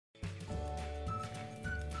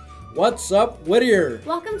What's Up, Whittier?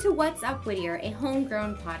 Welcome to What's Up, Whittier, a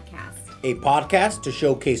homegrown podcast. A podcast to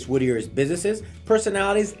showcase Whittier's businesses,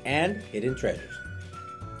 personalities, and hidden treasures.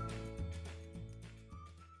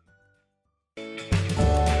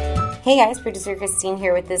 Hey guys, producer Christine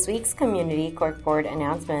here with this week's Community Corkboard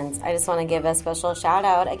announcements. I just want to give a special shout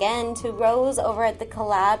out again to Rose over at The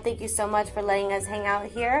Collab. Thank you so much for letting us hang out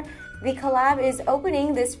here. The Collab is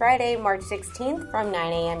opening this Friday, March 16th from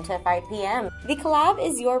 9 a.m. to 5 p.m. The Collab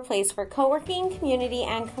is your place for co-working, community,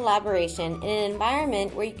 and collaboration in an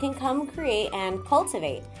environment where you can come create and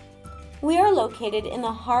cultivate. We are located in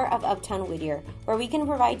the heart of Uptown Whittier, where we can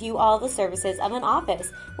provide you all the services of an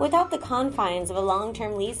office without the confines of a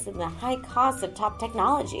long-term lease and the high cost of top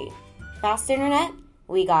technology. Fast internet?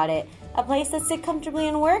 We got it. A place to sit comfortably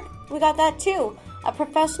and work? We got that too. A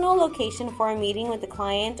professional location for a meeting with a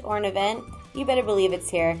client or an event? You better believe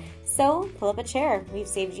it's here. So pull up a chair. We've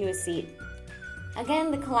saved you a seat.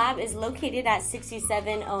 Again, the Collab is located at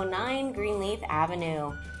 6709 Greenleaf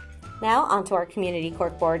Avenue. Now, onto our Community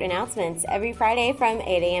Corkboard announcements. Every Friday from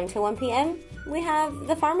 8 a.m. to 1 p.m., we have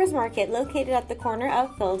the Farmers Market located at the corner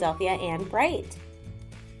of Philadelphia and Bright.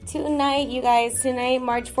 Tonight,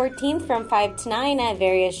 March 14th from 5 to 9 at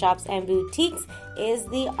various shops and boutiques is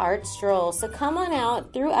the Art Stroll. So come on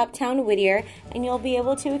out through Uptown Whittier and you'll be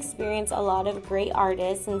able to experience a lot of great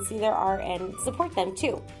artists and see their art and support them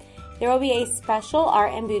too. There will be a special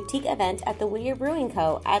art and boutique event at the Whittier Brewing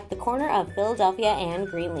Co. at the corner of Philadelphia and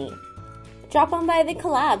Greenleaf. Drop on by the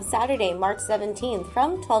Collab Saturday, March 17th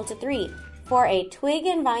from 12 to 3 for a Twig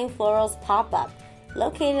and Vine Florals pop-up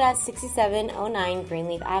located at 6709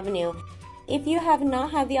 Greenleaf Avenue. If you have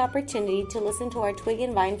not had the opportunity to listen to our Twig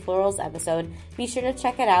and Vine Florals episode, be sure to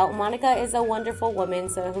check it out. Monica is a wonderful woman,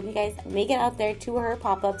 so I hope you guys make it out there to her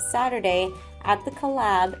pop-up Saturday at the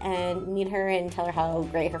Collab and meet her and tell her how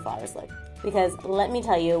great her flowers look. Because let me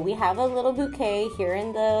tell you, we have a little bouquet here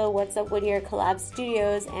in the What's Up Whittier Collab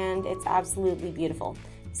Studios, and it's absolutely beautiful.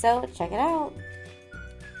 So check it out.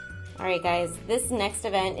 Alright guys, this next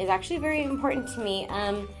event is actually very important to me.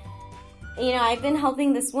 I've been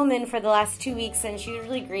helping this woman for the last 2 weeks, and she's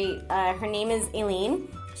really great. Her name is Aileen.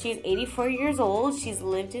 She's 84 years old. She's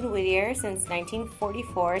lived in Whittier since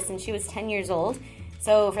 1944, since she was 10 years old.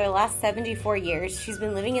 So for the last 74 years, she's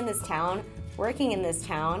been living in this town, working in this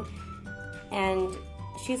town, and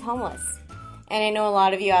she's homeless. And I know a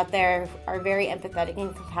lot of you out there are very empathetic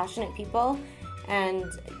and compassionate people.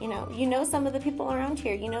 And, you know some of the people around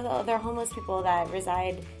here. You know the other homeless people that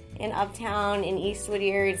reside in Uptown, in East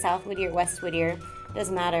Whittier, in South Whittier, West Whittier.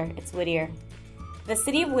 Doesn't matter, it's Whittier. The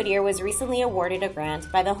City of Whittier was recently awarded a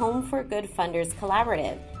grant by the Home for Good Funders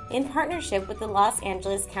Collaborative in partnership with the Los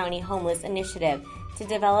Angeles County Homeless Initiative to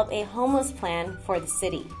develop a homeless plan for the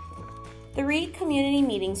city. 3 community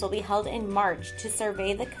meetings will be held in March to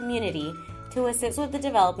survey the community to assist with the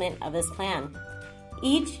development of this plan.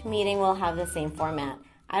 Each meeting will have the same format.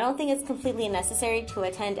 I don't think it's completely necessary to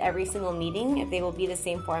attend every single meeting if they will be the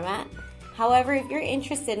same format. However, if you're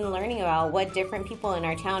interested in learning about what different people in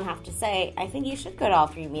our town have to say, I think you should go to all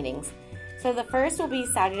 3 meetings. So the first will be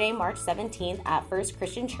Saturday, March 17th at First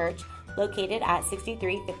Christian Church, located at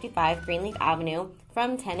 6355 Greenleaf Avenue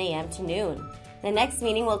from 10 a.m. to noon. The next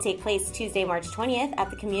meeting will take place Tuesday, March 20th at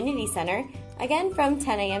the Community Center, again from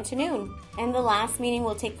 10 a.m. to noon. And the last meeting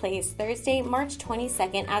will take place Thursday, March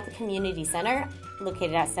 22nd at the Community Center,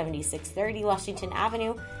 located at 7630 Washington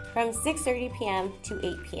Avenue, from 6:30 p.m. to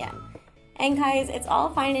 8 p.m. And guys, it's all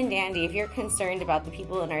fine and dandy if you're concerned about the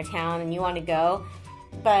people in our town and you want to go.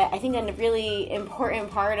 But I think a really important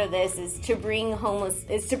part of this is to bring the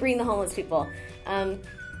homeless people. And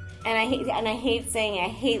I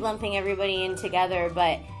hate lumping everybody in together,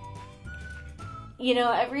 but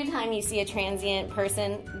every time you see a transient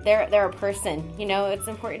person, they're a person. It's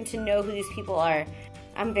important to know who these people are.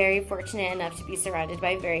 I'm very fortunate enough to be surrounded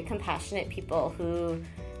by very compassionate people who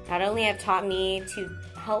not only have taught me to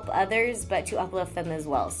help others, but to uplift them as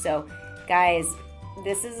well. So, guys,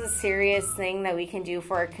 this is a serious thing that we can do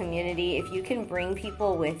for our community. If you can bring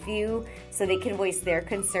people with you so they can voice their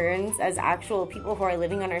concerns as actual people who are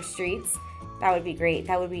living on our streets, that would be great.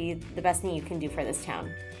 That would be the best thing you can do for this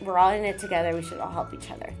town. We're all in it together. We should all help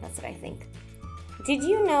each other. That's what I think. Did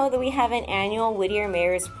you know that we have an annual Whittier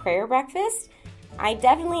Mayor's Prayer Breakfast? I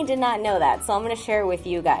definitely did not know that, so I'm going to share it with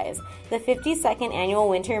you guys. The 52nd Annual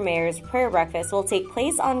Winter Mayor's Prayer Breakfast will take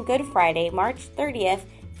place on Good Friday, March 30th,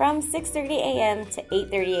 from 6:30 a.m. to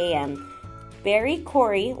 8:30 a.m. Barry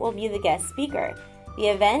Corey will be the guest speaker. The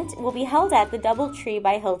event will be held at the DoubleTree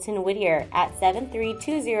by Hilton Whittier at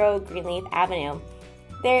 7320 Greenleaf Avenue.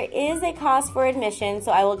 There is a cost for admission,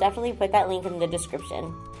 so I will definitely put that link in the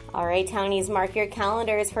description. All right, Townies, mark your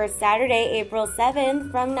calendars for Saturday, April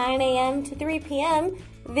 7th from 9 a.m. to 3 p.m.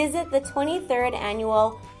 Visit the 23rd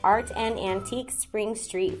Annual Art and Antique Spring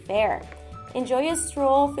Street Fair. Enjoy a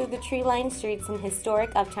stroll through the tree-lined streets in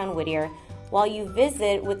historic Uptown Whittier while you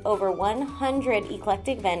visit with over 100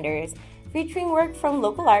 eclectic vendors featuring work from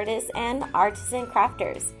local artists and artisan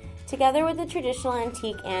crafters, together with the traditional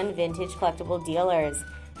antique and vintage collectible dealers.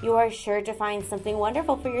 You are sure to find something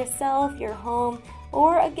wonderful for yourself, your home,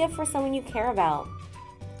 or a gift for someone you care about.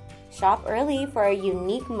 Shop early for a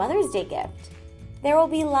unique Mother's Day gift. There will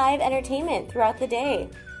be live entertainment throughout the day.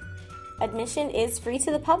 Admission is free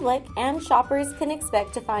to the public, and shoppers can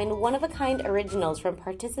expect to find one-of-a-kind originals from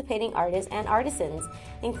participating artists and artisans,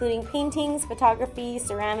 including paintings, photography,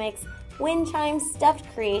 ceramics, wind chimes, stuffed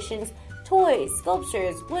creations, toys,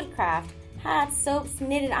 sculptures, woodcraft, hats, soaps,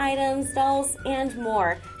 knitted items, dolls, and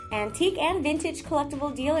more. Antique and vintage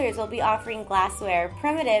collectible dealers will be offering glassware,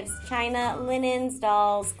 primitives, china, linens,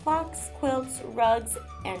 dolls, clocks, quilts, rugs,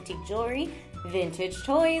 antique jewelry, vintage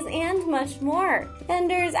toys, and much more.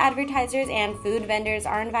 Vendors, advertisers, and food vendors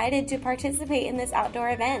are invited to participate in this outdoor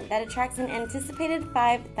event that attracts an anticipated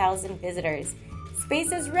 5,000 visitors.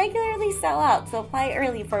 Spaces regularly sell out, so apply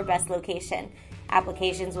early for best location.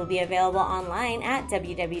 Applications will be available online at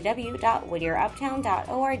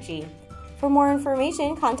www.whittieruptown.org. For more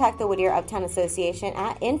information, contact the Whittier Uptown Association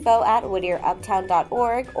at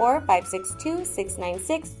info@whittieruptown.org or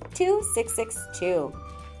 562-696-2662.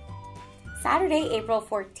 Saturday, April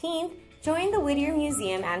 14th, join the Whittier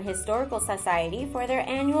Museum and Historical Society for their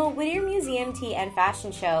annual Whittier Museum Tea and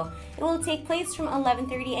Fashion Show. It will take place from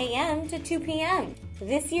 11:30 a.m. to 2 p.m.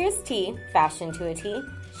 This year's tea, Fashion to a Tea,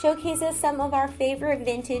 showcases some of our favorite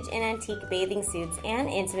vintage and antique bathing suits and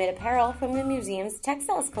intimate apparel from the museum's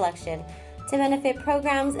textiles collection to benefit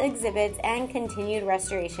programs, exhibits, and continued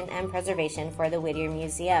restoration and preservation for the Whittier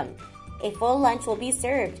Museum. A full lunch will be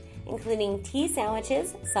served, including tea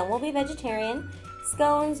sandwiches, some will be vegetarian,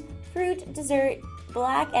 scones, fruit, dessert,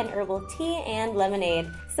 black and herbal tea, and lemonade.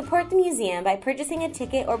 Support the museum by purchasing a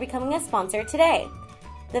ticket or becoming a sponsor today.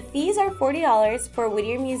 The fees are $40 for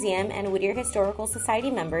Whittier Museum and Whittier Historical Society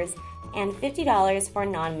members and $50 for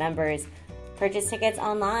non-members. Purchase tickets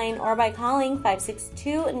online or by calling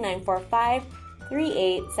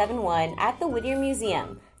 562-945-3871 at the Whittier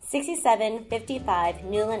Museum, 6755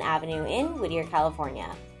 Newland Avenue in Whittier,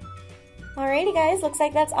 California. Alrighty guys, looks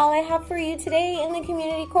like that's all I have for you today in the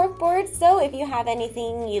Community Corkboard. So if you have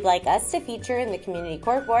anything you'd like us to feature in the Community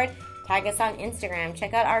Corkboard, tag us on Instagram,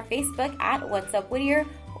 check out our Facebook at What's Up Whittier,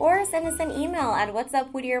 or send us an email at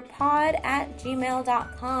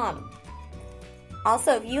whatsupwhittierpod@gmail.com.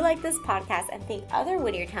 Also, if you like this podcast and think other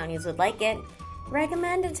Whittier Townies would like it,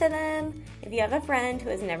 recommend it to them. If you have a friend who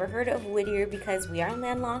has never heard of Whittier because we are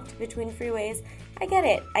landlocked between freeways, I get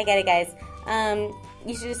it, guys.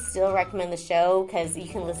 You should still recommend the show because you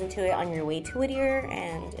can listen to it on your way to Whittier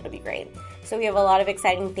and it'll be great. So we have a lot of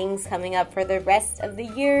exciting things coming up for the rest of the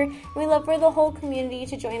year. We love for the whole community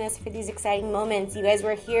to join us for these exciting moments. You guys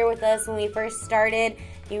were here with us when we first started.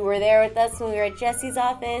 You were there with us when we were at Jesse's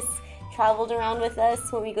office, traveled around with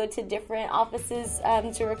us when we go to different offices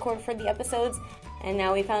to record for the episodes. And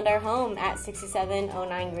now we found our home at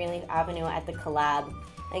 6709 Greenleaf Avenue at The Collab.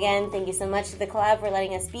 Again, thank you so much to The Collab for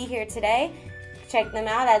letting us be here today. Check them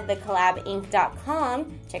out at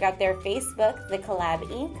thecollabinc.com. Check out their Facebook, The Collab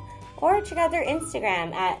Inc., or check out their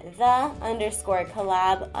Instagram at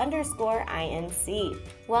the_collab_inc.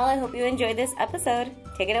 Well, I hope you enjoyed this episode.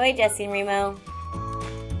 Take it away, Jesse and Remo.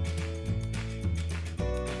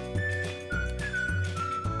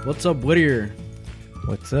 What's up, Whittier?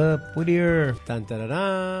 What's up, Whittier? Dun, da, da,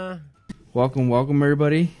 da. Welcome,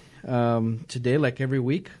 everybody. Today, like every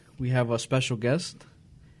week, we have a special guest.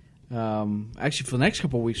 Actually, for the next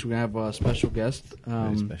couple of weeks, we're going to have a special guest.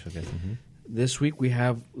 Very special guest. Mm-hmm. This week, we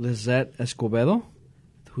have Lizette Escobedo,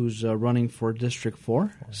 who's running for District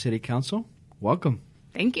 4 City Council. Welcome.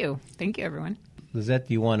 Thank you. Thank you, everyone. Lizette,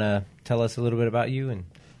 do you want to tell us a little bit about you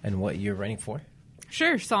and what you're running for?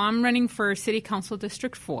 Sure. So I'm running for City Council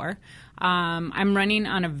District 4. I'm running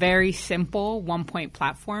on a very simple one-point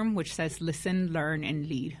platform, which says listen, learn, and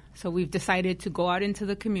lead. So we've decided to go out into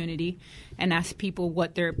the community and ask people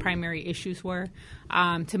what their primary issues were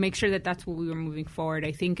to make sure that that's what we were moving forward.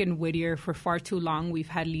 I think in Whittier, for far too long, we've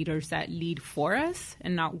had leaders that lead for us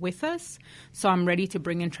and not with us. So I'm ready to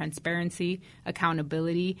bring in transparency,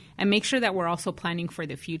 accountability, and make sure that we're also planning for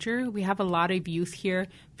the future. We have a lot of youth here,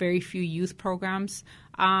 very few youth programs.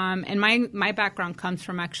 And my background comes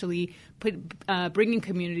from actually bringing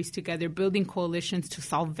communities together, building coalitions to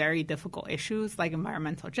solve very difficult issues like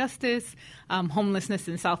environmental justice, homelessness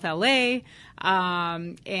in South LA,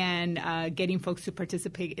 and getting folks to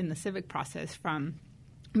participate in the civic process, from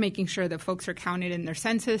making sure that folks are counted in their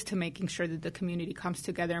census to making sure that the community comes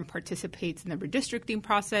together and participates in the redistricting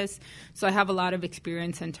process. So I have a lot of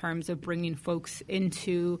experience in terms of bringing folks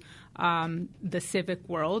into the civic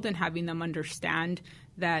world and having them understand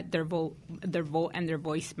that their vote and their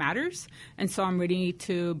voice matters. And so I'm ready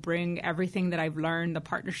to bring everything that I've learned, the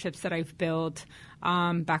partnerships that I've built,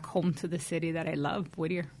 back home to the city that I love,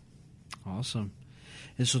 Whittier. Awesome.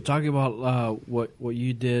 And so talking about what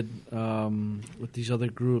you did with these other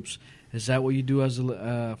groups, is that what you do as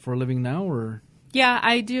for a living now, or? Yeah,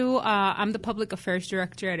 I do. I'm the public affairs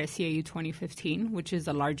director at SEIU 2015, which is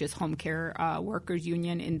the largest home care workers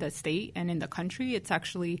union in the state and in the country. It's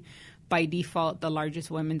actually, by default, the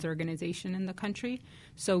largest women's organization in the country.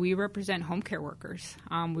 So we represent home care workers.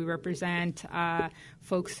 We represent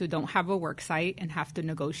folks who don't have a work site and have to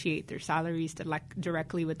negotiate their salaries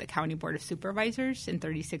directly with the County Board of Supervisors in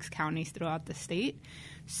 36 counties throughout the state.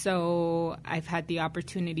 So I've had the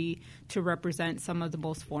opportunity to represent some of the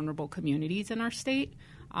most vulnerable communities in our state.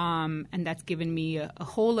 And that's given me a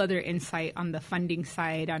whole other insight on the funding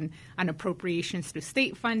side, on appropriations through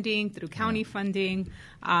state funding, through county funding.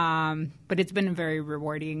 But it's been a very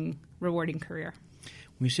rewarding career.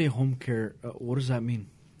 When you say home care, what does that mean?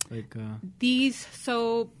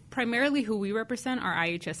 So primarily who we represent are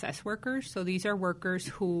IHSS workers. So these are workers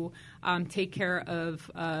who take care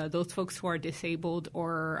of those folks who are disabled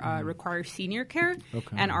or require senior care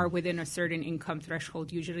and are within a certain income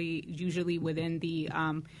threshold, usually within the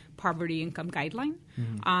poverty income guideline.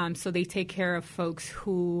 So they take care of folks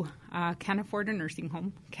who can't afford a nursing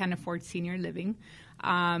home, can't afford senior living,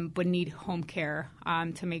 but need home care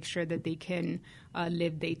to make sure that they can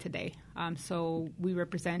live day to day. So we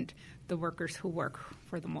represent the workers who work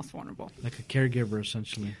for the most vulnerable. Like a caregiver,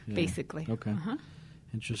 essentially. Yeah. Basically. Okay.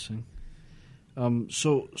 Interesting.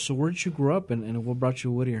 So where did you grow up, and what brought you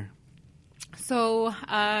to Whittier? So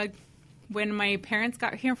when my parents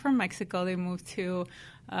got here from Mexico, they moved to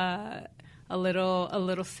a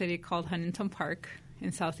little city called Huntington Park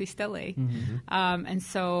in Southeast LA. And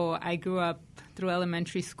so I grew up through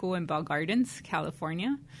elementary school in Bell Gardens,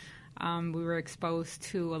 California. We were exposed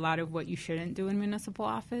to a lot of what you shouldn't do in municipal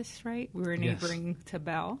office, right? We were neighboring to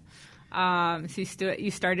Bell. So you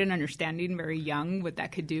started understanding very young what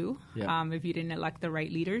that could do if you didn't elect the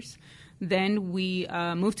right leaders. Then we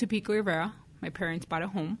moved to Pico Rivera. My parents bought a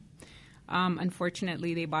home.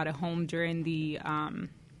 Unfortunately, they bought a home during the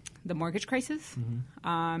mortgage crisis,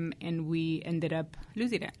 and we ended up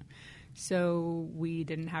losing it. So we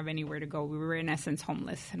didn't have anywhere to go. We were, in essence,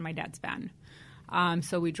 homeless in my dad's van.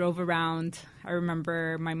 So we drove around. I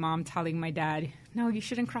remember my mom telling my dad, no, you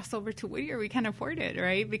shouldn't cross over to Whittier. We can't afford it,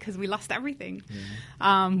 right? Because we lost everything.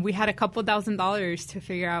 We had a couple $1,000s to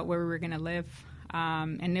figure out where we were going to live.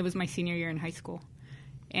 And it was my senior year in high school.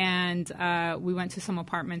 And we went to some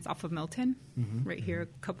apartments off of Milton, right here, a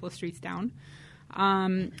couple of streets down.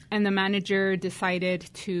 And the manager decided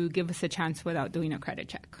to give us a chance without doing a credit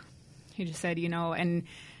check. He just said, and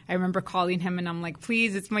I remember calling him and I'm like,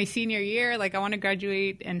 please, it's my senior year. Like, I want to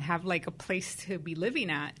graduate and have like a place to be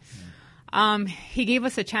living at. He gave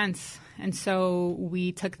us a chance. And so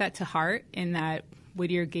we took that to heart, in that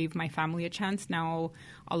Whittier gave my family a chance. Now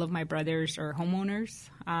all of my brothers are homeowners.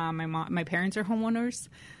 My parents are homeowners.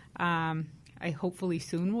 I hopefully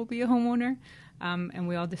soon will be a homeowner. And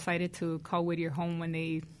we all decided to call Whittier home when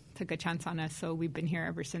they took a chance on us. So we've been here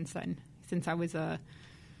ever since then, since I was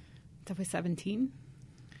 17.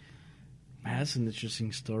 That's an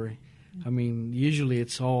interesting story. I mean, usually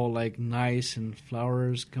it's all like nice and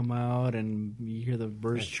flowers come out and you hear the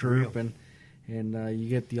birds chirp and you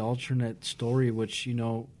get the alternate story, which,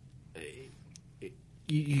 you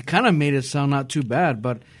kind of made it sound not too bad,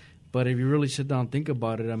 but if you really sit down and think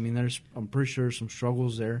about it, I mean, I'm pretty sure some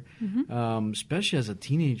struggles there, especially as a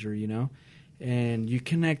teenager, and you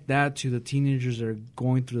connect that to the teenagers that are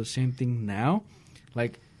going through the same thing now.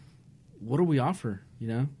 Like, what do we offer,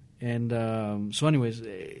 And so anyways,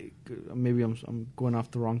 maybe I'm going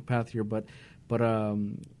off the wrong path here, but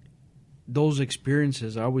those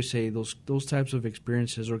experiences, I always say those types of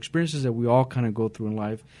experiences, or experiences that we all kind of go through in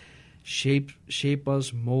life, shape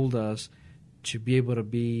us, mold us to be able to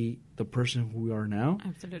be the person who we are now.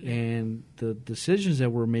 Absolutely. And the decisions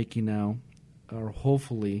that we're making now are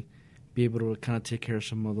hopefully be able to kind of take care of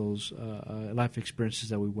some of those life experiences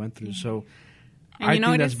that we went through. So And I you know,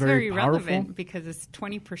 think it that's is very very powerful. relevant because it's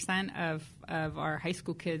 20% of our high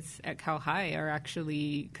school kids at Cal High are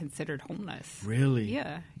actually considered homeless. Really?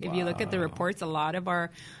 Yeah. If you look at the reports, a lot of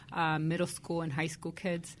our middle school and high school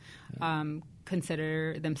kids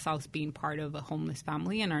consider themselves being part of a homeless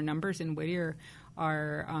family, and our numbers in Whittier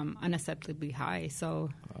are unacceptably high.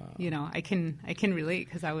 So, you know, I can relate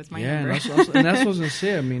because that was my number. And that's what I was going to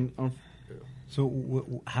say. I mean,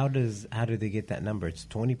 So how do they get that number? It's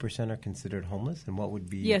 20% are considered homeless, and what would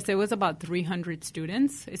be? Yes, it was about 300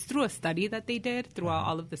 students. It's through a study that they did throughout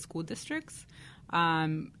all of the school districts.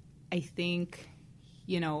 I think,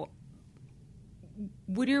 you know,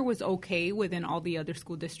 Whittier was okay within all the other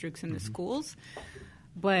school districts in the schools,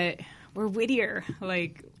 but we're Whittier.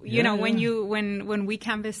 Like, you know, when we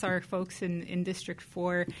canvass our folks in District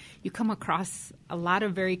 4, you come across a lot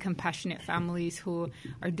of very compassionate families who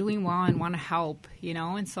are doing well and want to help, you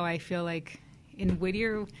know? And so I feel like in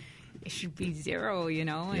Whittier, it should be zero, you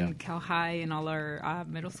know, in Cal High and all our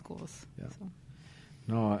middle schools. Yeah. So.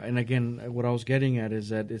 No, and again, what I was getting at is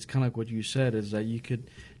that it's kind of like what you said, is that you could,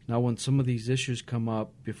 now when some of these issues come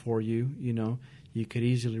up before you, you know, you could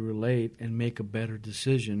easily relate and make a better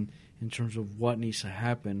decision in terms of what needs to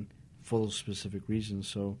happen for those specific reasons.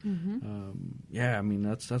 So, yeah, I mean,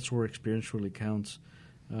 that's where experience really counts.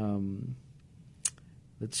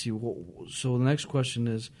 Let's see. So the next question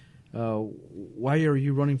is, why are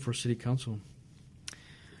you running for city council?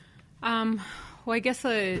 Well, I guess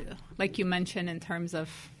like you mentioned, in terms of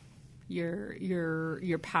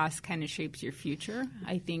your past kind of shapes your future.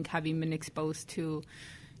 I think having been exposed to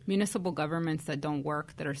municipal governments that don't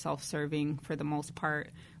work, that are self-serving for the most part,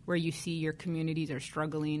 where you see your communities are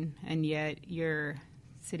struggling and yet your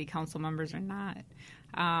city council members are not.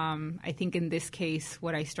 I think in this case,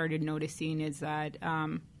 what I started noticing is that,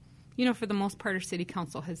 you know, for the most part, our city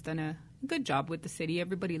council has done a good job with the city.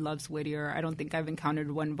 Everybody loves Whittier. I don't think I've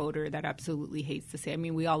encountered one voter that absolutely hates the city. I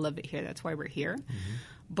mean, we all love it here. That's why we're here.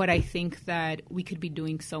 But I think that we could be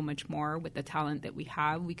doing so much more with the talent that we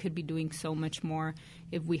have. We could be doing so much more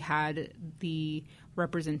if we had the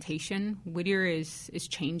representation. Whittier is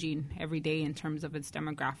changing every day in terms of its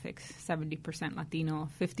demographics. 70% Latino,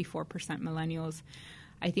 54% millennials.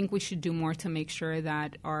 I think we should do more to make sure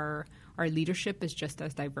that our leadership is just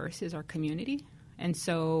as diverse as our community. And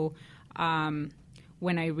so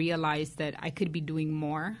when I realized that I could be doing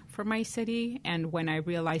more for my city, and when I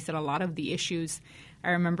realized that a lot of the issues,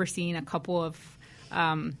 I remember seeing a couple of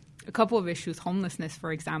issues, homelessness,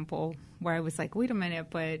 for example, where I was like, wait a minute,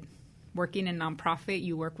 but working in nonprofit,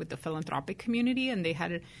 you work with the philanthropic community, and they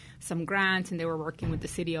had some grants, and they were working with the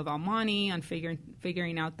city of El Monte on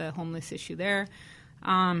figuring out the homeless issue there.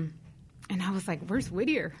 And I was like, where's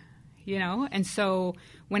Whittier? You know? And so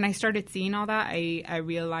when I started seeing all that, I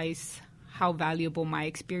realized how valuable my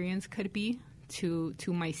experience could be to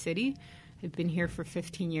my city. I've been here for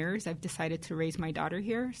 15 years. I've decided to raise my daughter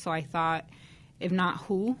here. So I thought, if not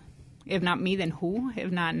me, then who? If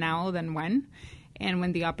not now, then when? And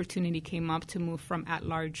when the opportunity came up to move from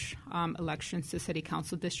at-large elections to city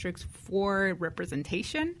council districts for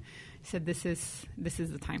representation, I said, this is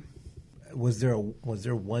the time. Was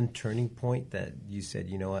there one turning point that you said,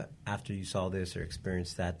 you know what, after you saw this or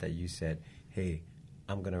experienced that you said, hey,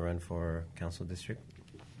 I'm going to run for council district?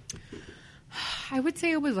 I would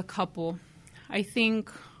say it was a couple. I think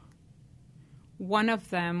one of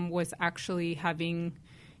them was actually having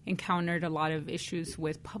encountered a lot of issues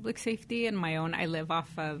with public safety in my own. I live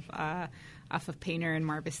off of Painter and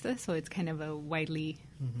Mar Vista, so it's kind of a widely,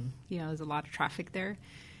 you know, there's a lot of traffic there.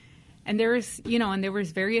 And there was, you know, and there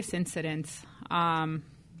was various incidents.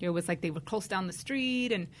 It was like they would close down the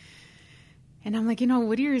street, and I'm like, you know,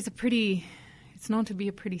 Whittier is it's known to be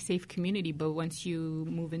a pretty safe community, but once you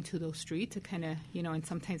move into those streets, it kind of, you know, and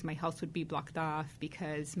sometimes my house would be blocked off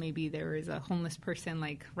because maybe there is a homeless person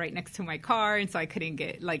like right next to my car, and so I couldn't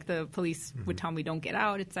get, like, the police would tell me don't get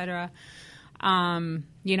out, etc.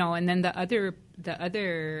 You know, and then the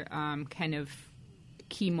other kind of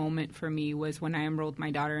key moment for me was when I enrolled my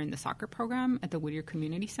daughter in the soccer program at the Whittier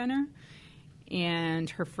Community Center, and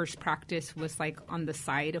her first practice was like on the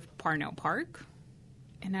side of Parnell Park.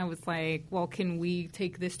 And I was like, well, can we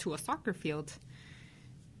take this to a soccer field?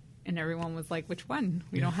 And everyone was like, which one?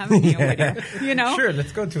 We don't have any over there, you know? Sure,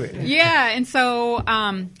 let's go to it. Yeah, and so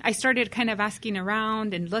I started kind of asking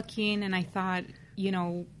around and looking, and I thought, you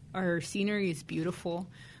know, our scenery is beautiful.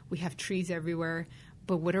 We have trees everywhere,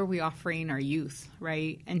 but what are we offering our youth,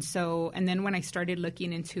 right? And so, and then when I started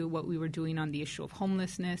looking into what we were doing on the issue of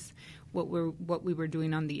homelessness, what we were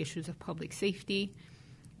doing on the issues of public safety,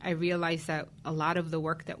 I realized that a lot of the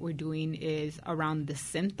work that we're doing is around the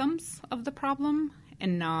symptoms of the problem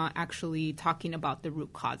and not actually talking about the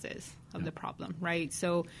root causes of the problem, right?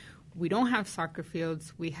 So we don't have soccer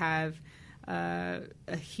fields. We have a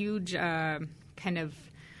huge kind of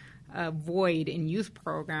void in youth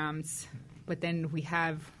programs, but then we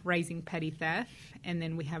have rising petty theft, and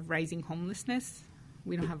then we have rising homelessness.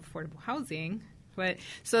 We don't have affordable housing. But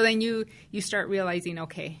so then you start realizing,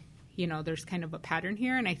 okay, there's kind of a pattern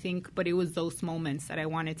here. And I think, but it was those moments that I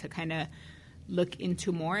wanted to kind of look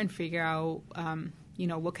into more and figure out,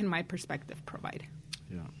 what can my perspective provide?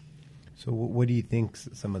 Yeah. So what do you think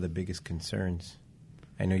some of the biggest concerns?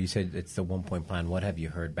 I know you said it's the 1-point plan. What have you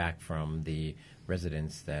heard back from the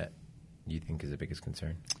residents that you think is the biggest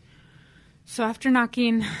concern? So after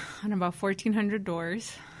knocking on about 1,400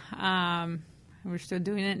 doors, we're still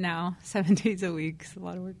doing it now, 7 days a week. It's a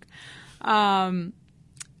lot of work.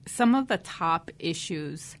 Some of the top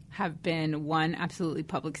issues have been, one, absolutely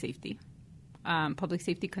public safety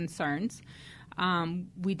concerns.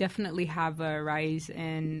 We definitely have a rise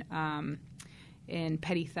in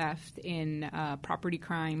petty theft, in property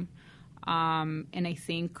crime. And I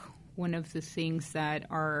think one of the things that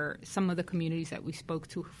some of the communities that we spoke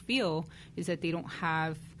to feel is that they don't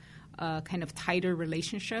have a kind of tighter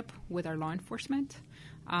relationship with our law enforcement.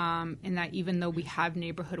 And that even though we have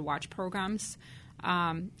neighborhood watch programs,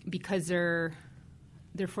 because they're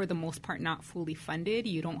for the most part not fully funded,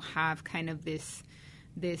 you don't have kind of this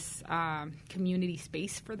community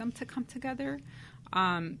space for them to come together.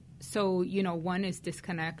 So, one is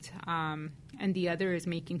disconnect, and the other is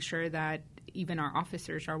making sure that even our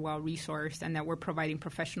officers are well-resourced and that we're providing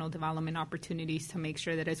professional development opportunities to make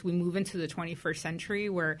sure that as we move into the 21st century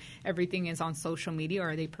where everything is on social media,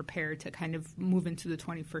 are they prepared to kind of move into the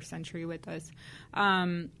 21st century with us?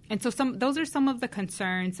 And so those are some of the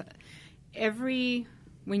concerns.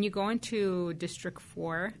 When you go into District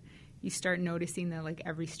 4, you start noticing that like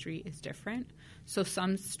every street is different. So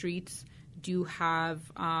some streets do have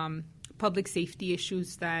public safety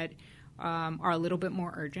issues that are a little bit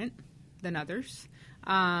more urgent than others.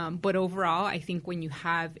 But overall, I think when you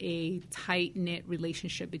have a tight-knit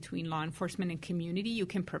relationship between law enforcement and community, you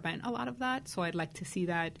can prevent a lot of that. So I'd like to see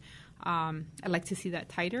that. I'd like to see that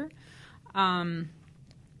tighter. And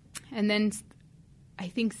then I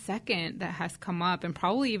think second that has come up, and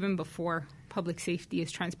probably even before public safety,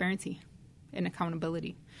 is transparency and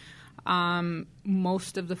accountability.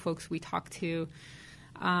 Most of the folks we talked to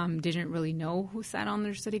didn't really know who sat on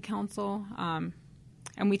their city council.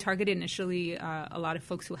 And we targeted initially a lot of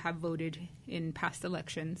folks who have voted in past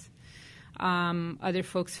elections. Other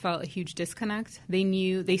folks felt a huge disconnect.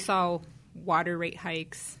 They saw water rate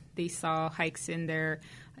hikes. They saw hikes in their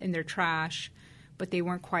trash, but they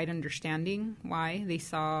weren't quite understanding why. They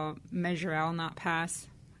saw Measure L not pass.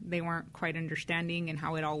 They weren't quite understanding and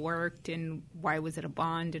how it all worked and why was it a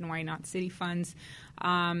bond and why not city funds.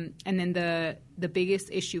 And then the biggest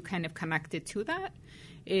issue kind of connected to that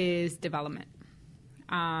is development.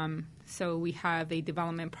 So we have a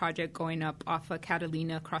development project going up off of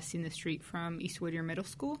Catalina, crossing the street from East Whittier Middle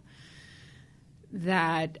School,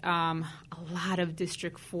 that a lot of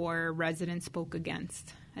District 4 residents spoke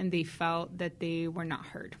against, and they felt that they were not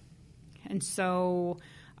heard. And so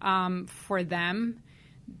for them,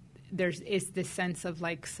 is this sense of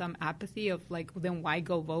like some apathy of like, then why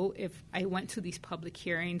go vote? If I went to these public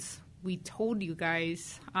hearings, we told you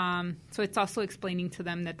guys. So it's also explaining to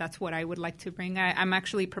them that that's what I would like to bring. I'm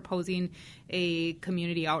actually proposing a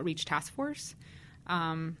community outreach task force.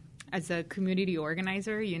 As a community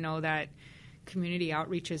organizer, you know that community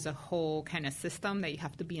outreach is a whole kind of system that you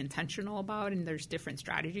have to be intentional about, and there's different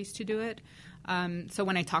strategies to do it. So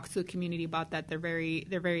when I talk to the community about that, they're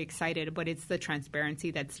very excited, but it's the transparency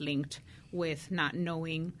that's linked with not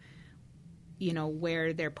knowing,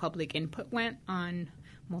 where their public input went on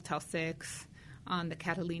Motel 6, on the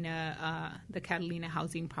Catalina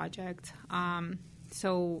housing project.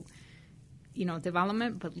 So,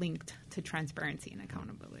 development, but linked to transparency and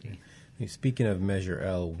accountability. Yeah. Speaking of Measure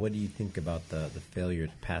L, what do you think about the failure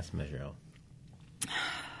to pass Measure L?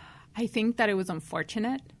 I think that it was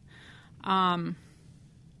unfortunate. I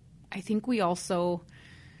think we also,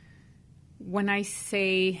 when I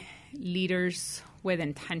say leaders with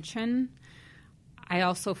intention, I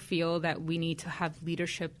also feel that we need to have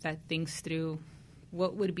leadership that thinks through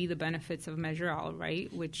what would be the benefits of Measure L,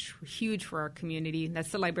 right? Which are huge for our community.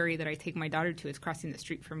 That's the library that I take my daughter to. It's crossing the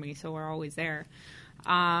street from me, so we're always there.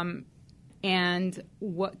 And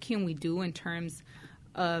what can we do in terms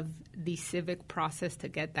of the civic process to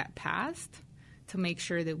get that passed to make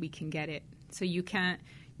sure that we can get it? So you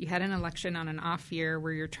had an election on an off year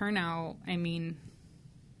where your turnout,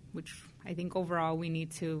 which I think overall we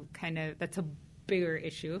need to that's a bigger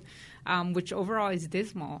issue, which overall is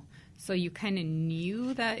dismal. So you kind of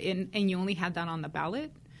knew that, and you only had that on the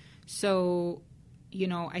ballot. So,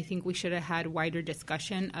 I think we should have had wider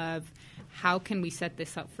discussion of how can we set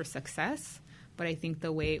this up for success. But I think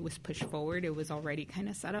the way it was pushed forward, it was already kind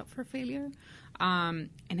of set up for failure. And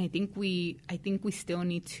I think we still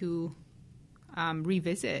need to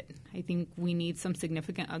revisit. I think we need some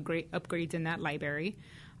significant upgrades in that library.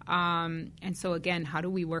 And so, again, how do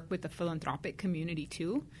we work with the philanthropic community,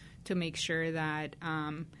 too, to make sure that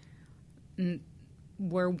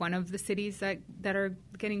we're one of the cities that are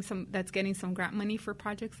getting some grant money for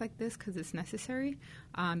projects like this because it's necessary.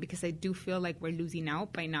 Because I do feel like we're losing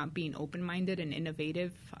out by not being open-minded and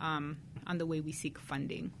innovative on the way we seek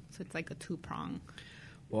funding. So it's like a two-prong.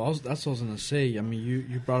 Well, that's what I was going to say. I mean,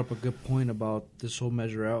 you brought up a good point about this whole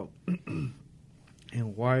Measure Out and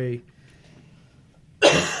why.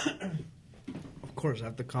 Of course, I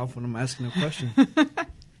have to cough when I'm asking a question.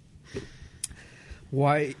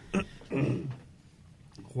 Why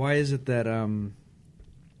is it that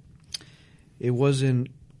it wasn't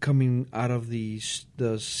coming out of the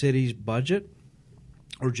city's budget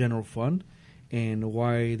or general fund, and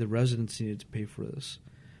why the residents needed to pay for this?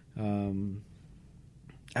 I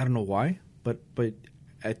don't know why, but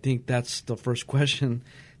I think that's the first question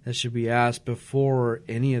that should be asked before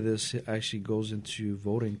any of this actually goes into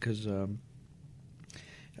voting. Because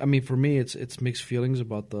I mean, for me, it's mixed feelings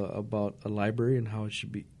about a library and how it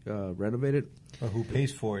should be renovated. Well, who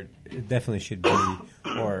pays for it? It definitely should be,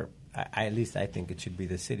 or at least I think it should be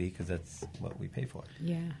the city because that's what we pay for.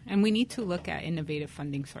 Yeah, and we need to look at innovative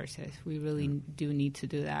funding sources. We really do need to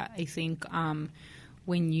do that. I think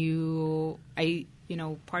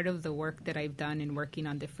part of the work that I've done in working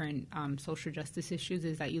on different social justice issues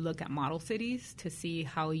is that you look at model cities to see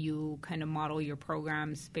how you kind of model your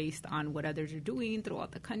programs based on what others are doing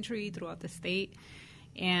throughout the country, throughout the state.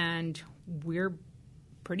 And we're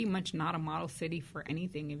pretty much not a model city for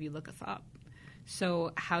anything if you look us up.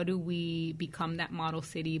 So how do we become that model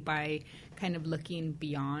city by kind of looking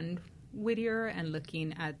beyond Whittier and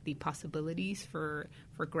looking at the possibilities for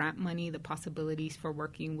grant money, the possibilities for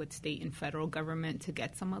working with state and federal government to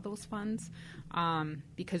get some of those funds?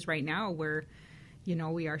 Because right now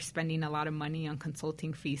we are spending a lot of money on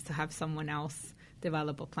consulting fees to have someone else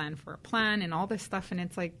develop a plan for a plan and all this stuff. And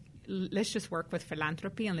it's like, let's just work with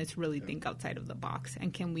philanthropy and let's really think outside of the box.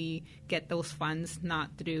 And can we get those funds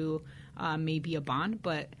not through maybe a bond,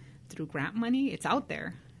 but through grant money? It's out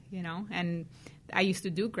there, and I used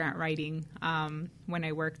to do grant writing when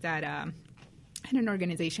I worked at an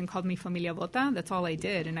organization called Mi Familia Vota. That's all I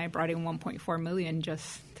did, and I brought in $1.4 million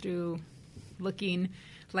just through looking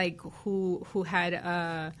like who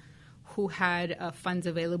had funds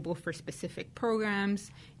available for specific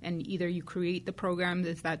programs, and either you create the programs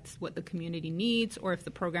if that's what the community needs, or if the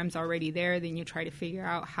program's already there, then you try to figure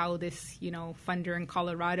out how this, funder in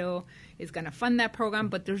Colorado is going to fund that program.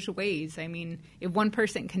 But there's ways. I mean, if one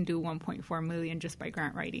person can do $1.4 million just by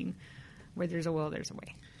grant writing, where there's a will, there's a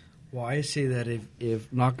way. Well, I say that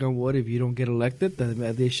if knock on wood, if you don't get elected, then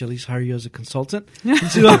they should at least hire you as a consultant.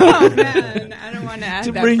 Oh, man, I don't want to add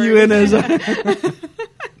to that bring first. you in as a...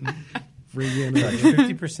 Bring in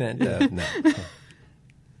 50%. No.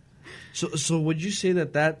 So would you say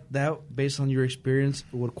that based on your experience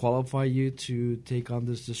would qualify you to take on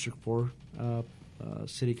this District 4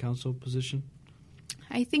 city council position?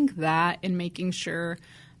 I think that, and making sure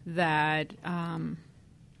that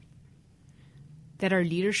that our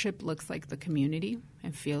leadership looks like the community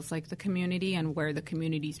and feels like the community and where the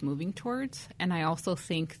community is moving towards. And I also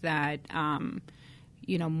think that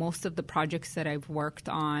most of the projects that I've worked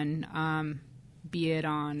on, be it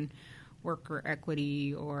on worker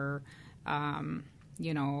equity or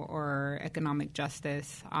or economic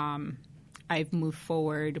justice, I've moved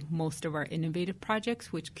forward most of our innovative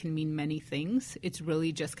projects, which can mean many things. It's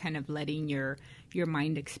really just kind of letting your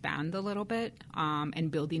mind expand a little bit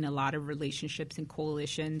and building a lot of relationships and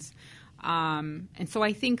coalitions. And so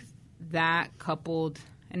I think that coupled,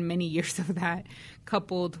 and many years of that,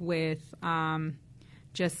 coupled with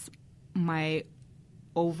just my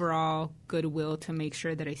overall goodwill to make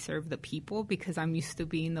sure that I serve the people, because I'm used to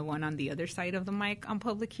being the one on the other side of the mic on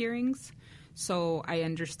public hearings. So I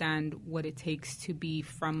understand what it takes to be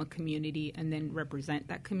from a community and then represent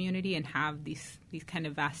that community and have these kind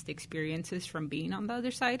of vast experiences from being on the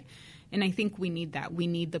other side. And I think we need that. We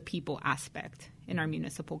need the people aspect in our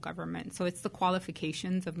municipal government. So it's the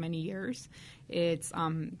qualifications of many years. It's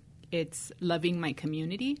loving my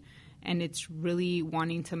community, and it's really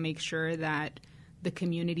wanting to make sure that the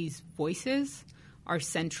community's voices are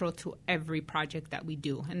central to every project that we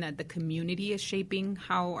do, and that the community is shaping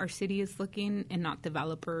how our city is looking and not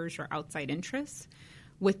developers or outside interests,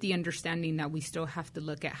 with the understanding that we still have to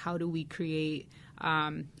look at how do we create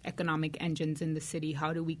economic engines in the city,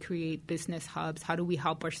 how do we create business hubs, how do we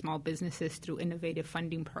help our small businesses through innovative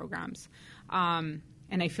funding programs.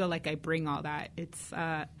 And I feel like I bring all that. It's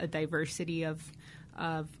a diversity of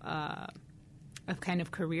kind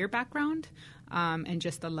of career background and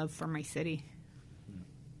just a love for my city.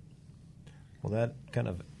 Well, that kind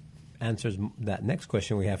of answers that next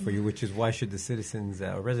question we have for you, which is why should the citizens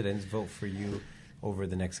or residents vote for you over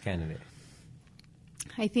the next candidate?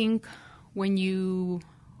 I think when you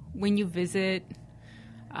visit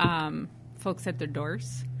folks at their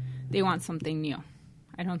doors, they want something new.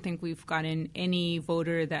 I don't think we've gotten any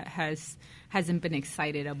voter that hasn't been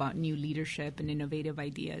excited about new leadership and innovative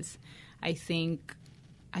ideas. I think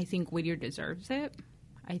Whittier deserves it.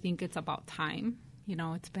 I think it's about time. You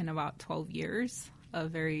know, it's been about 12 years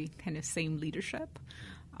of very kind of same leadership.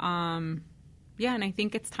 Yeah, and I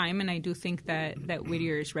think it's time, and I do think that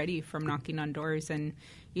Whittier is ready from knocking on doors, and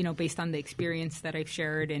you know, based on the experience that I've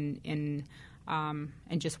shared and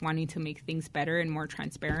just wanting to make things better and more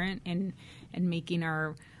transparent, and making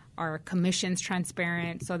our commissions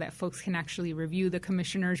transparent so that folks can actually review the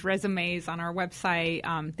commissioners' resumes on our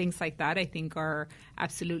website, things like that, I think are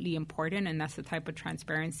absolutely important, and that's the type of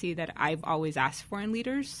transparency that I've always asked for in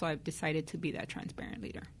leaders, so I've decided to be that transparent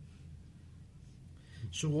leader.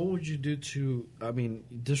 So what would you do to, I mean,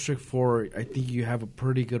 District 4, I think you have a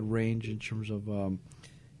pretty good range in terms of,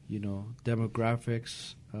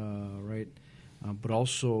 demographics, right? But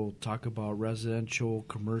also talk about residential,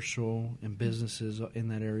 commercial, and businesses in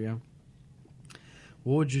that area.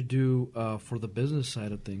 What would you do for the business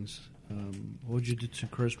side of things? What would you do to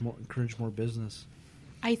encourage more business?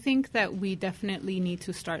 I think that we definitely need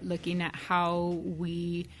to start looking at how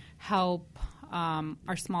we help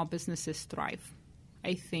our small businesses thrive.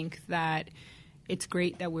 I think that it's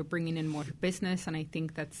great that we're bringing in more business, and I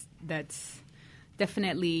think that's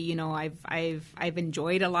definitely, you know, I've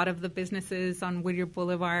enjoyed a lot of the businesses on Whittier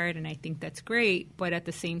Boulevard, and I think that's great. But at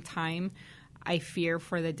the same time, I fear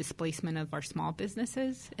for the displacement of our small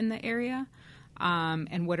businesses in the area,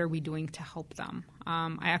 and what are we doing to help them?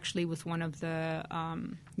 I actually was one of the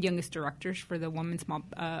youngest directors for the Women's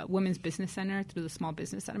Business Center through the Small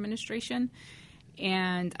Business Administration.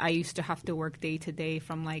 And I used to have to work day to day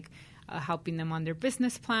from helping them on their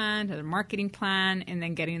business plan, their marketing plan, and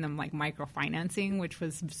then getting them microfinancing, which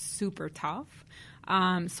was super tough.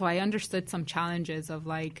 So I understood some challenges of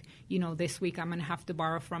this week I'm going to have to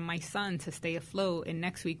borrow from my son to stay afloat, and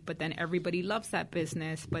next week, but then everybody loves that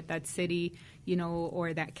business, but that city,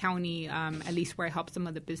 or that county, at least where I helped some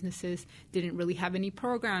of the businesses, didn't really have any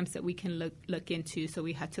programs that we can look into, so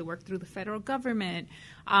we had to work through the federal government.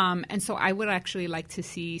 And so I would actually like to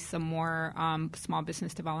see some more small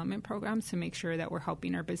business development programs to make sure that we're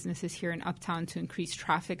helping our businesses here in Uptown to increase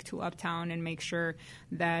traffic to Uptown and make sure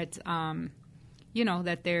that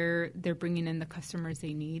that they're bringing in the customers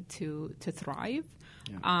they need to thrive.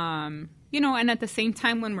 Yeah. And at the same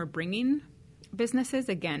time, when we're bringing businesses,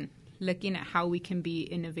 again, looking at how we can be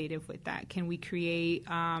innovative with that. Can we create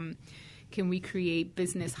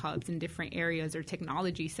business hubs in different areas or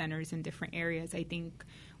technology centers in different areas? I think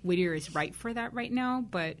Whittier is right for that right now,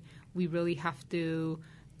 but we really have to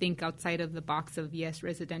think outside of the box of, yes,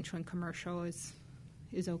 residential and commercial is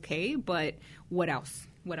okay, but what else?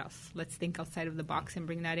 What else? Let's think outside of the box and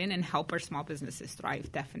bring that in and help our small businesses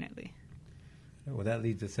thrive, definitely. Well, that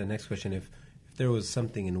leads us to the next question. If there was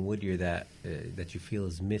something in Whittier that you feel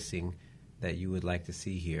is missing that you would like to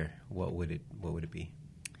see here, what would it be?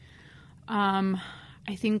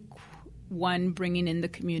 I think one, bringing in the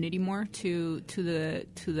community more to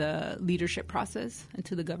the leadership process and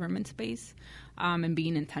to the government space, and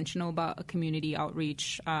being intentional about a community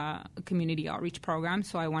outreach program.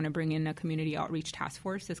 So I want to bring in a community outreach task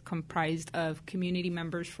force that's comprised of community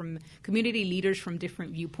leaders from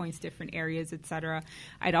different viewpoints, different areas, et cetera.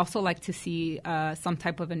 I'd also like to see some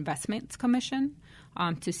type of investments commission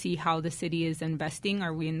to see how the city is investing.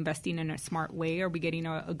 Are we investing in a smart way? Are we getting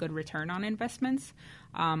a good return on investments?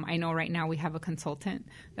 I know right now we have a consultant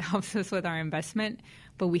that helps us with our investment,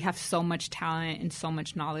 but we have so much talent and so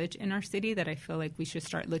much knowledge in our city that I feel like we should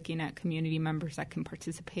start looking at community members that can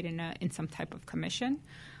participate in some type of commission.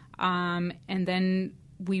 And then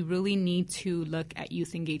we really need to look at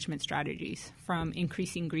youth engagement strategies, from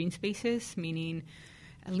increasing green spaces, meaning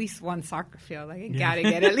at least one soccer field. Like, I gotta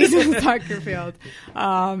get at least one soccer field.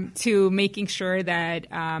 To making sure that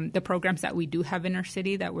the programs that we do have in our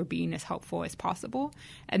city, that we're being as helpful as possible.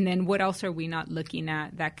 And then what else are we not looking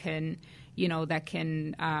at that can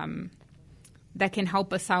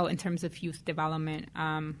help us out in terms of youth development?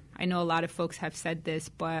 I know a lot of folks have said this,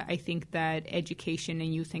 but I think that education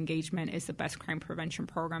and youth engagement is the best crime prevention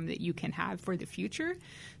program that you can have for the future.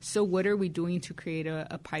 So what are we doing to create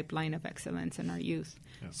a pipeline of excellence in our youth?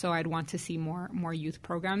 Yeah. So I'd want to see more youth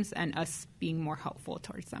programs and us being more helpful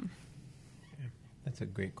towards them. Yeah. That's a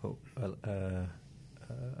great quote. A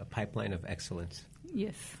pipeline of excellence.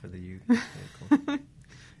 Yes. For the youth. Very cool.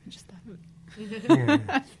 Just that.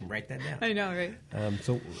 Write that down. I know, right?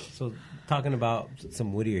 So talking about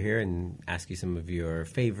some Whittier here and ask you some of your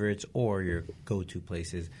favorites or your go-to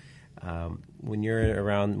places. When you're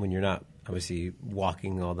around, when you're not obviously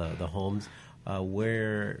walking all the homes,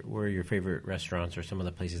 where are your favorite restaurants or some of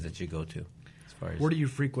the places that you go to? As far as where do you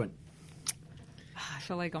frequent? I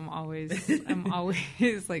feel like I'm always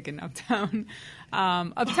like in Uptown.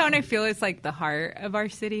 Uptown, I feel is like the heart of our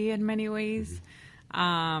city in many ways.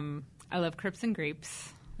 I love Crips and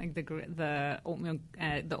Grapes, like the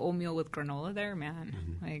oatmeal with granola there, man.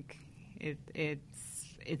 Mm-hmm. Like it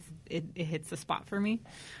hits the spot for me.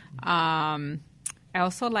 I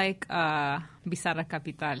also like Bizarra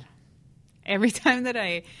Capital. Every time that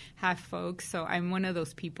I have folks, so I'm one of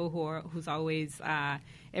those people who's always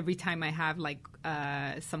every time I have like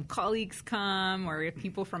some colleagues come or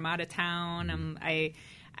people from out of town, I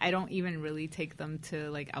don't even really take them to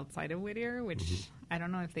like outside of Whittier, which I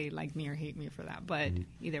don't know if they like me or hate me for that, but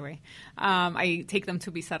either way, I take them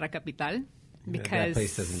to Bizarra Capital because that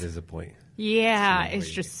place doesn't disappoint. Yeah, it's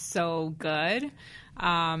just so good.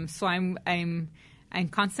 So I'm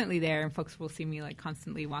constantly there, and folks will see me like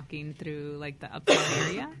constantly walking through like the Uptown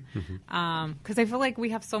area because I feel like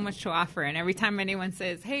we have so much to offer. And every time anyone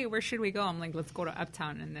says, "Hey, where should we go?" I'm like, "Let's go to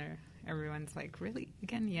Uptown," and everyone's like, "Really?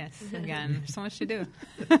 Again? Yes, again." There's so much to do.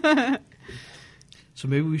 So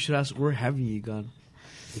maybe we should ask, where haven't you gone?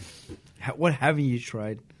 What haven't you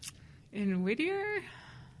tried? In Whittier,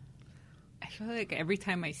 I feel like every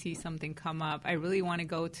time I see something come up, I really want to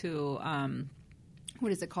go to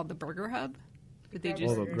what is it called? The Burger Hub.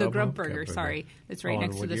 The Grub Burger, sorry. It's right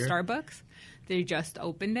next to the Starbucks. They just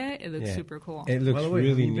opened it. It looks super cool. It looks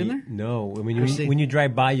really neat. Been there? No. I mean, when you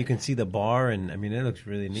drive by, you can see the bar, and I mean, it looks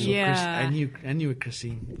really neat. Yeah. So Chris, I knew it,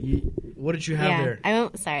 Christine. What did you have there?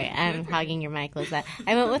 I'm hogging your mic, Lizette.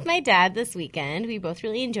 I went with my dad this weekend. We both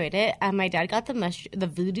really enjoyed it. My dad got the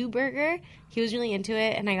Voodoo Burger. He was really into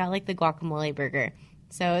it, and I got like the guacamole burger.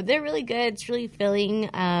 So they're really good. It's really filling.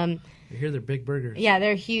 I hear they're big burgers. Yeah,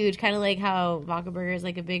 they're huge. Kind of like how Vaca Burger is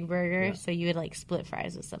like a big burger. Yeah. So you would like split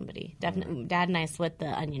fries with somebody. Definitely. Right. Dad and I split the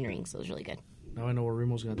onion rings, so it was really good. Now I know where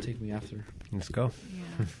Rimo's going to take me after. Let's go.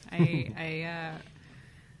 Yeah.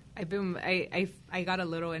 I got a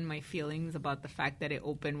little in my feelings about the fact that it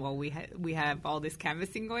opened while we have all this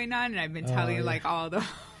canvassing going on, and I've been telling like all the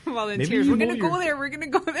volunteers, we're gonna go there.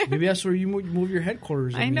 Maybe that's where you move your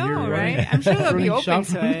headquarters. I know, right? I'm sure they'll be open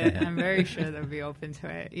to it. I'm very sure they'll be open to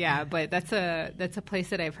it. Yeah, but that's a place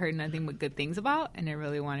that I've heard nothing but good things about, and I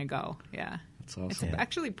really want to go. Yeah. That's awesome. It's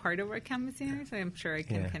actually part of our canvassing, so I'm sure I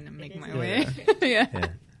can kind of make my way. Yeah.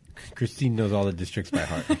 Christine knows all the districts by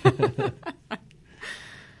heart.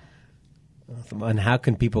 Awesome. And how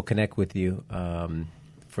can people connect with you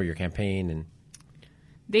for your campaign? And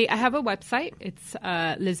I have a website. It's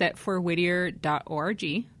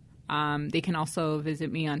lizetteforwhittier.org. They can also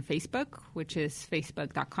visit me on Facebook, which is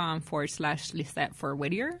facebook.com/Lizette for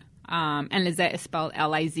Whittier. And Lizette is spelled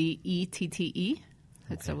Lizette.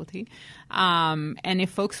 That's double T. And if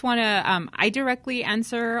folks want to, I directly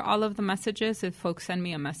answer all of the messages. If folks send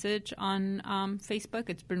me a message on Facebook,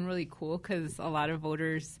 it's been really cool because a lot of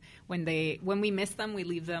voters, when we miss them,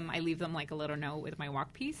 I leave them like a little note with my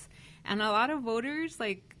walk piece. And a lot of voters,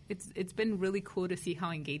 like it's been really cool to see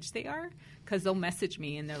how engaged they are because they'll message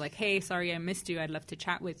me and they're like, "Hey, sorry I missed you. I'd love to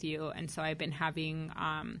chat with you." And so I've been having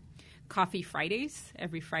Coffee Fridays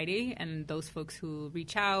every Friday, and those folks who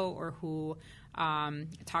reach out or who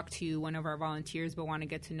talk to one of our volunteers but want to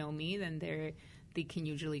get to know me, then they can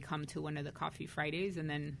usually come to one of the Coffee Fridays, and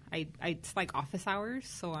then it's like office hours,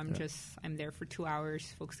 so I'm there for 2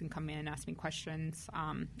 hours. Folks can come in, ask me questions.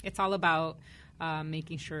 It's all about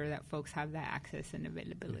making sure that folks have that access and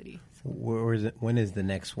availability. So. Where is it? When is the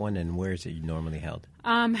next one, and where is it normally held?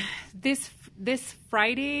 This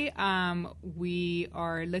Friday, we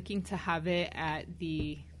are looking to have it at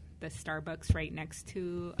the Starbucks right next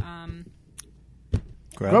to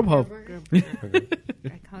Grubhub.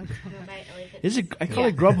 I call it Grubhub. Is it? I call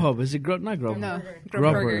it Grubhub. Is it Not Grubhub. No,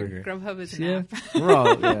 Grubhub. Grubhub is an Yeah.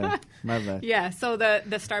 app. Yeah. My bad. Yeah, so the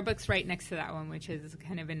Starbucks right next to that one, which is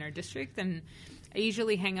kind of in our district, and I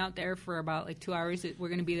usually hang out there for about like 2 hours. We're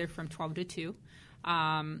going to be there from 12 to 2.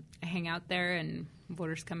 I hang out there, and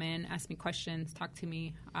voters come in, ask me questions, talk to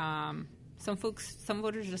me. Some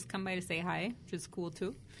voters just come by to say hi, which is cool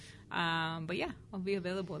too. But yeah, I'll be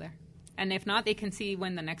available there. And if not, they can see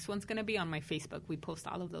when the next one's going to be on my Facebook. We post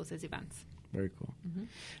all of those as events. Very cool.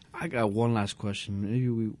 I got one last question.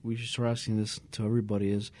 Maybe we should start asking this to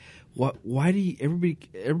everybody: is why do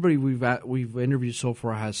everybody we've interviewed so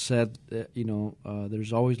far has said that,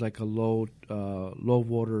 there's always like a low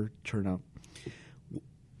voter turnout.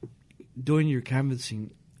 Doing your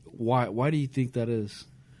canvassing, why do you think that is?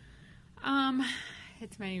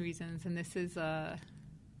 It's many reasons, and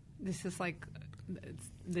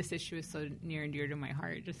this issue is so near and dear to my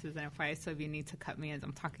heart, just as an FYI, so if you need to cut me as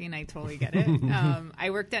I'm talking, I totally get it. I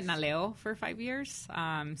worked at Naleo for 5 years,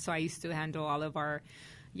 so I used to handle all of our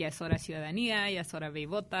Yes Hora Ciudadanía, Yes Hora Ve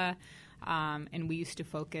y Vota, and we used to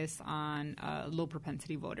focus on low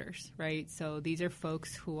propensity voters, right? So these are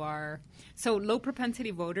folks who low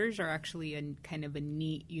propensity voters are actually a kind of a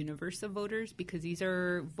neat universe of voters, because these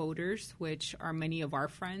are voters which are many of our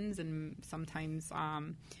friends and sometimes,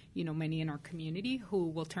 many in our community who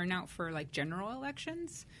will turn out for like general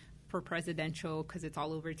elections, for presidential, because it's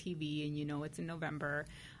all over TV and it's in November,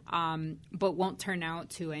 but won't turn out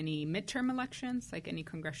to any midterm elections, like any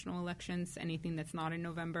congressional elections, anything that's not in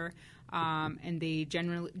November, and they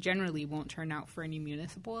generally won't turn out for any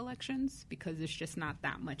municipal elections because there's just not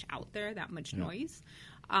that much out there, that much noise.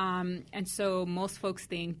 And so most folks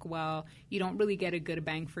think, well, you don't really get a good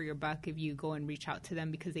bang for your buck if you go and reach out to them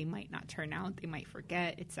because they might not turn out, they might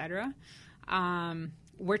forget, etc.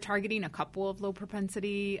 We're targeting a couple of low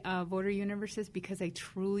propensity voter universes because I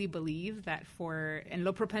truly believe that and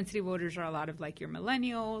low propensity voters are a lot of like your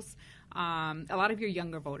millennials, a lot of your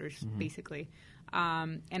younger voters, basically.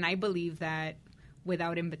 And I believe that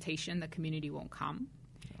without invitation, the community won't come.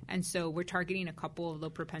 And so we're targeting a couple of low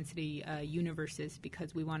propensity universes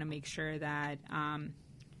because we want to make sure that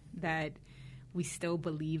that we still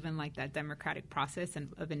believe in like that democratic process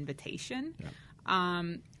of invitation. Yeah.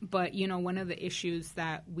 But, one of the issues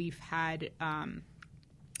that we've had,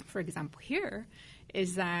 for example, here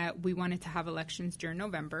is that we wanted to have elections during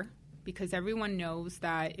November because everyone knows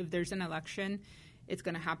that if there's an election, it's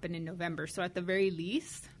going to happen in November. So at the very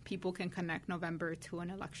least, people can connect November to an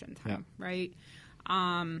election time, right?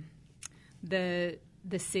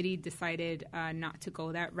 The city decided not to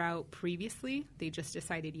go that route previously. They just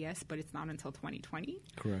decided yes, but it's not until 2020.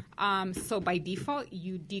 Correct. So by default,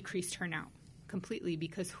 you decrease turnout completely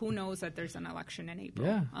because who knows that there's an election in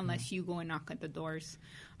April unless you go and knock at the doors.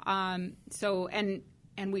 And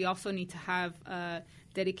we also need to have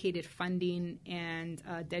dedicated funding and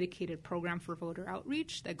a dedicated program for voter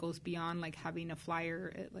outreach that goes beyond like having a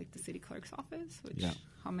flyer at like the city clerk's office, which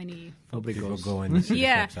how many nobody goes go in the city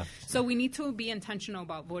clerk's office. So we need to be intentional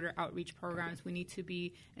about voter outreach programs. We need to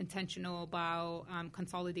be intentional about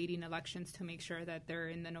consolidating elections to make sure that they're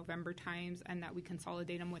in the November times and that we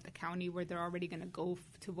consolidate them with the county where they're already going to go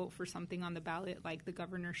to vote for something on the ballot like the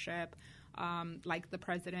governorship, like the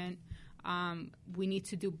president. We need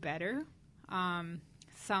to do better.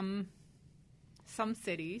 Some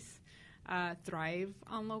cities thrive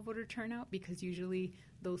on low voter turnout because usually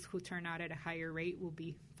those who turn out at a higher rate will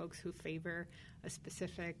be folks who favor a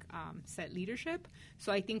specific set leadership.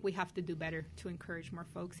 So I think we have to do better to encourage more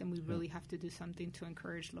folks, and we really have to do something to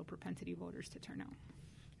encourage low propensity voters to turn out.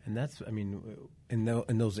 And that's,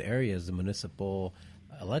 in those areas, the municipal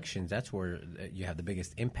elections, that's where you have the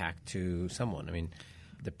biggest impact to someone.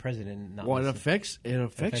 The president. It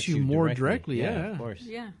affects you more directly. Yeah, of course.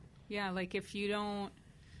 Yeah. Like if you don't,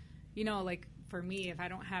 like for me, if I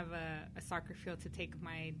don't have a soccer field to take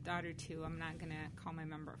my daughter to, I'm not gonna call my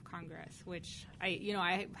member of Congress. Which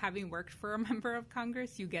I having worked for a member of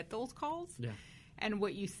Congress, you get those calls. Yeah. And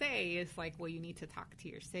what you say is like, well, you need to talk to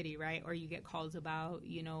your city, right? Or you get calls about,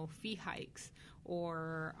 fee hikes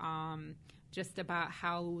or just about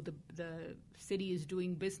how the city is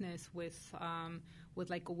doing business with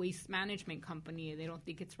like a waste management company. They don't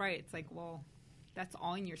think it's right. It's like, well, that's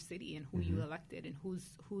all in your city and who you elected and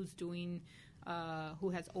who's doing, who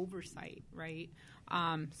has oversight, right?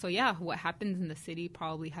 What happens in the city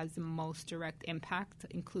probably has the most direct impact,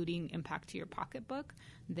 including impact to your pocketbook,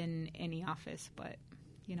 than any office. But,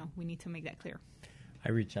 we need to make that clear.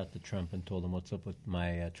 I reached out to Trump and told him what's up with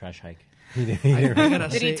my trash hike. I gotta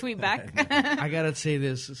Did he say- tweet back? I gotta say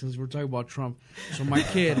this since we're talking about Trump. So my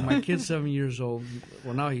kid's 7 years old.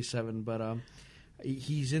 Well, now he's 7, but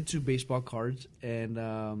he's into baseball cards, and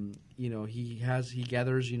he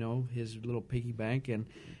gathers his little piggy bank, and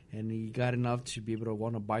he got enough to be able to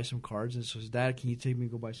want to buy some cards. And so his dad, can you take me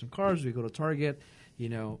to go buy some cards? We go to Target. He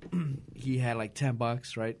had like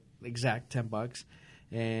 $10, right? Exact $10.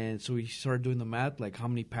 And so he started doing the math, like how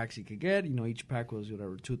many packs he could get. Each pack was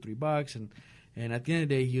whatever, $2-3, and at the end of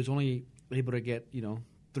the day, he was only able to get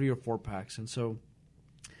 3 or 4 packs. And so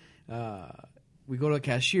we go to the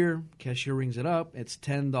cashier. Cashier rings it up. It's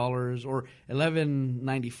 $10 or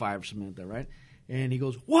 $11.95 or something like that, right? And he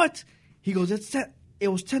goes, "What?" He goes, "It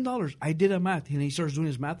was $10. I did a math." And he starts doing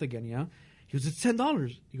his math again. He goes, "It's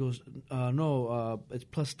 $10. He goes, "No, it's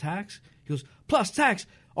plus tax." He goes, "Plus tax?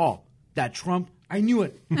 Oh, that Trump. I knew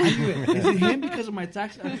it. Is it him because of my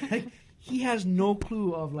tax?" Like, he has no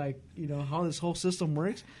clue of how this whole system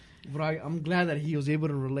works. But I'm glad that he was able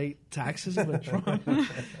to relate taxes with Trump. And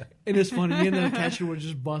it's funny. Me and the cashier were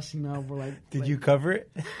just busting out. We're like, Did you cover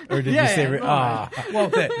it, or did Yeah, you say, yeah, no,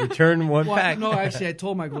 return one well, pack"? No, actually, I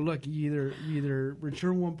told him, I go, "Look, you either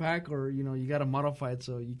return one pack or you got to modify it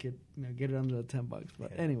so you could get it under the $10."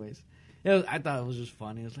 But anyways, I thought it was just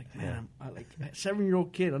funny. It was like, man, I like a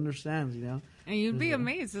 7-year-old kid understands, And you'd be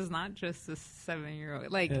amazed. It's not just a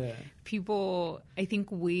 7-year-old. People, I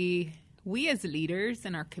think we as leaders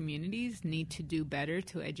in our communities need to do better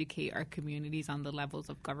to educate our communities on the levels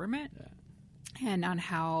of government. And on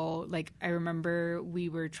how, I remember we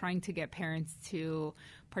were trying to get parents to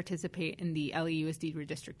participate in the LAUSD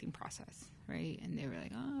redistricting process, right? And they were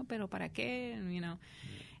like, "Oh, pero para qué?" And,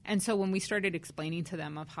 and so when we started explaining to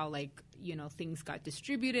them of how, things got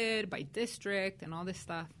distributed by district and all this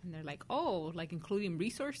stuff, and they're like, "Oh, including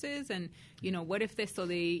resources, and, what if this?" So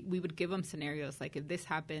we would give them scenarios, like, if this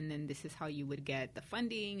happened, then this is how you would get the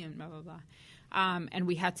funding and blah, blah, blah. And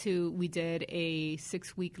we did a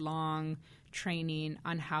 6-week-long training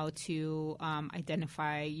on how to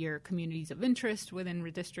identify your communities of interest within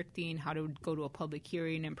redistricting, how to go to a public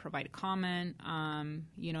hearing and provide a comment. And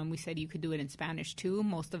we said you could do it in Spanish too.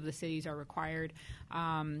 Most of the cities are required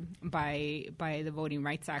by the Voting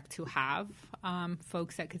Rights Act to have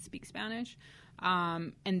folks that could speak Spanish.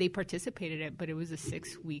 And they participated in it, but it was a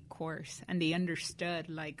 6-week course, and they understood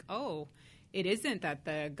it isn't that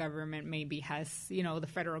the government maybe has, the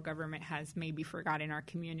federal government has maybe forgotten our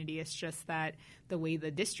community. It's just that the way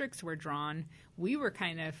the districts were drawn, we were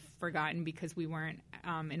kind of forgotten because we weren't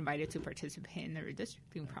invited to participate in the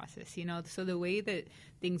redistricting process, So the way that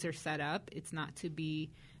things are set up, it's not to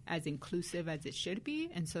be as inclusive as it should be.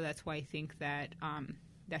 And so that's why I think that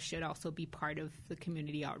that should also be part of the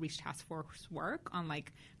community outreach task force work on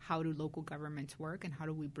how do local governments work and how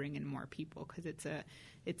do we bring in more people, because it's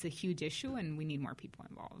a huge issue and we need more people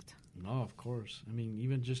involved. No, of course. I mean,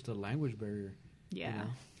 even just the language barrier. Yeah.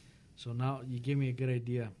 So now you gave me a good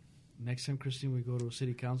idea. Next time, Christine, we go to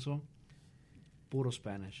city council, puro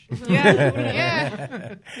Spanish.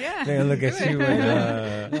 Yeah. They're gonna look at you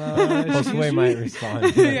and Josue might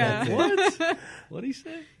respond. Yeah. What? What did he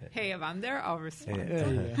say? Hey, if I'm there, I'll respond.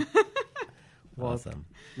 Yeah. Well, Awesome.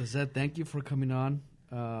 Lizette, thank you for coming on.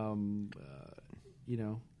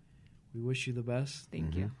 We wish you the best.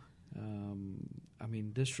 Thank you.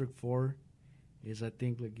 District 4 is, I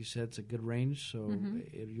think, like you said, it's a good range, so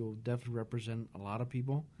you'll definitely represent a lot of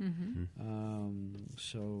people.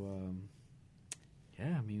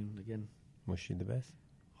 Again, Wish you the best.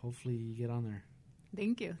 hopefully you get on there.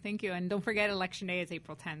 Thank you. And don't forget, Election Day is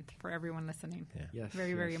April 10th for everyone listening. Yeah. Yes,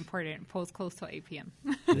 Very, very yes. important. Polls close till 8 p.m.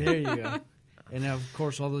 There you go. And of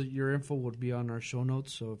course, your info would be on our show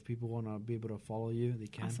notes, so if people want to be able to follow you, they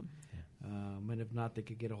can. Awesome. And if not, they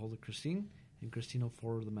could get a hold of Christine, and Christine will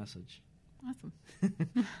forward the message. Awesome.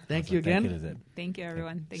 Thank you again. Thank you, Lizette. Thank you,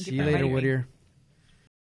 everyone. Thank See you you for later, inviting me. Whittier.